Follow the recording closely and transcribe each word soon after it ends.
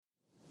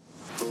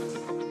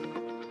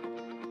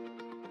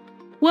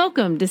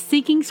Welcome to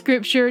Seeking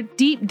Scripture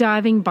Deep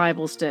Diving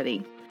Bible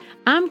Study.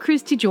 I'm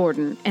Christy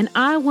Jordan, and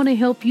I want to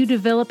help you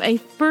develop a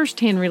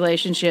first-hand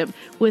relationship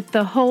with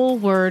the whole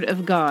Word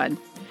of God.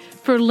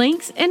 For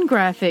links and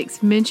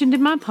graphics mentioned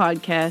in my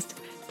podcast,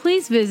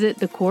 please visit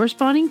the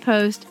corresponding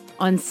post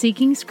on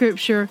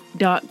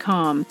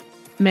seekingscripture.com.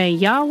 May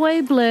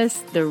Yahweh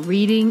bless the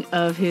reading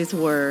of His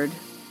Word.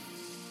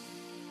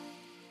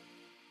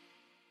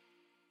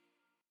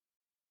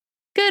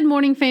 Good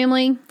morning,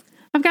 family.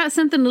 I've got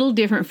something a little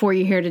different for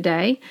you here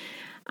today.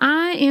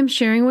 I am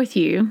sharing with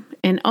you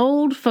an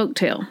old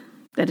folktale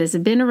that has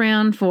been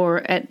around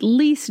for at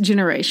least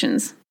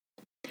generations.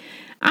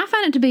 I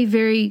find it to be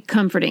very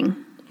comforting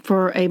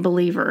for a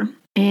believer,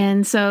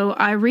 and so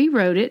I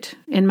rewrote it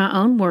in my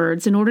own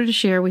words in order to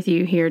share with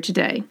you here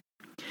today.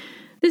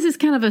 This is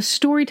kind of a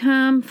story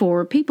time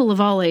for people of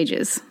all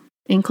ages,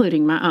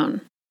 including my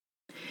own.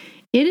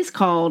 It is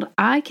called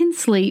I Can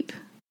Sleep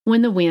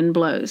When the Wind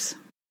Blows.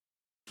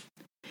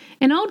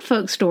 An old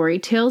folk story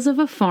tells of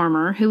a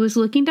farmer who was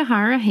looking to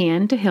hire a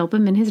hand to help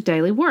him in his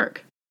daily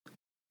work.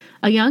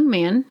 A young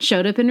man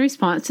showed up in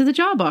response to the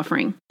job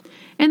offering,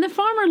 and the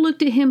farmer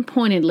looked at him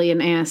pointedly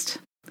and asked,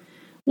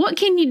 "What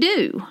can you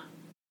do?"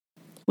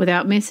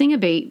 Without missing a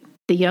beat,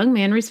 the young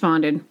man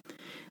responded,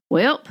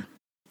 "Well,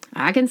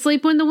 I can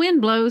sleep when the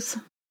wind blows."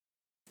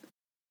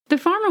 The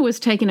farmer was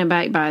taken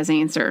aback by his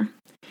answer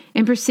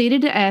and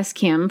proceeded to ask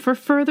him for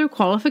further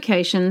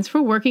qualifications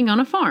for working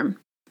on a farm.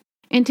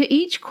 And to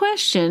each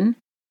question,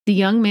 the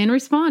young man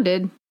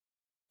responded,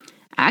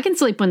 "I can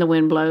sleep when the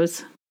wind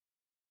blows."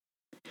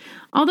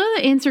 Although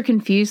the answer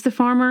confused the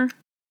farmer,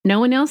 no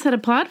one else had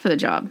applied for the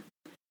job,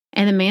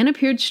 and the man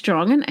appeared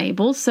strong and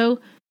able, so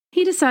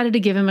he decided to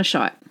give him a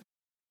shot.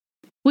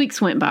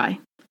 Weeks went by,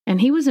 and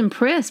he was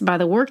impressed by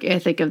the work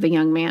ethic of the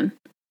young man,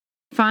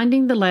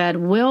 finding the lad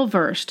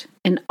well-versed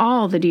in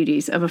all the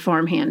duties of a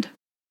farmhand.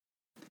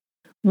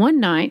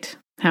 One night,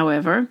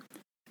 however,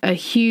 a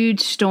huge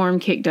storm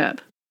kicked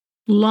up,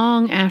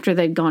 long after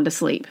they'd gone to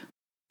sleep.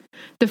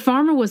 The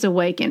farmer was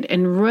awakened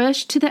and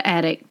rushed to the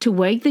attic to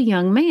wake the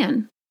young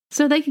man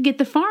so they could get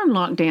the farm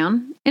locked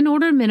down in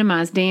order to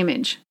minimize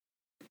damage.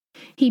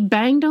 He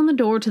banged on the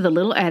door to the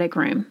little attic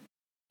room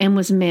and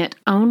was met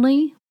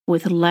only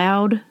with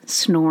loud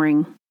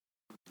snoring.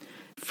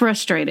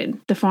 Frustrated,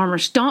 the farmer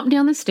stomped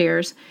down the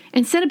stairs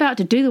and set about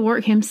to do the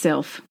work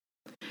himself.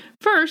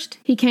 First,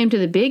 he came to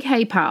the big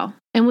hay pile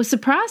and was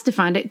surprised to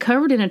find it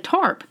covered in a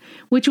tarp,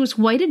 which was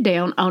weighted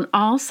down on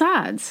all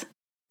sides.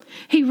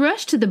 He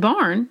rushed to the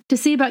barn to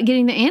see about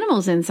getting the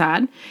animals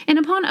inside, and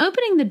upon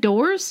opening the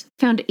doors,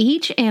 found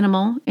each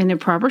animal in their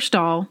proper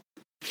stall,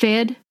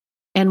 fed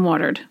and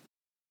watered.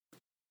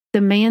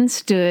 The man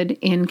stood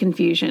in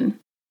confusion,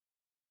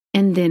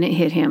 and then it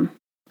hit him.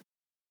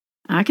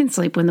 I can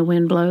sleep when the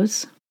wind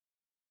blows.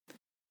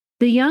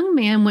 The young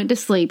man went to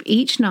sleep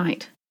each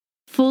night,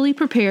 fully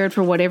prepared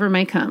for whatever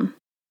may come,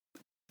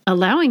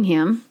 allowing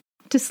him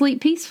to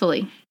sleep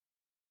peacefully.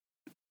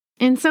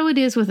 And so it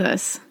is with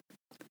us.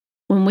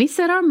 When we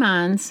set our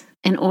minds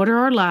and order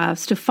our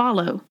lives to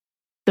follow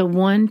the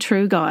one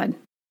true God,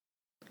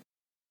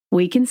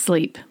 we can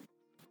sleep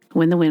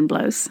when the wind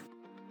blows.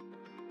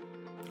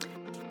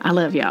 I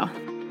love y'all.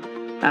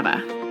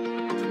 Bye-bye.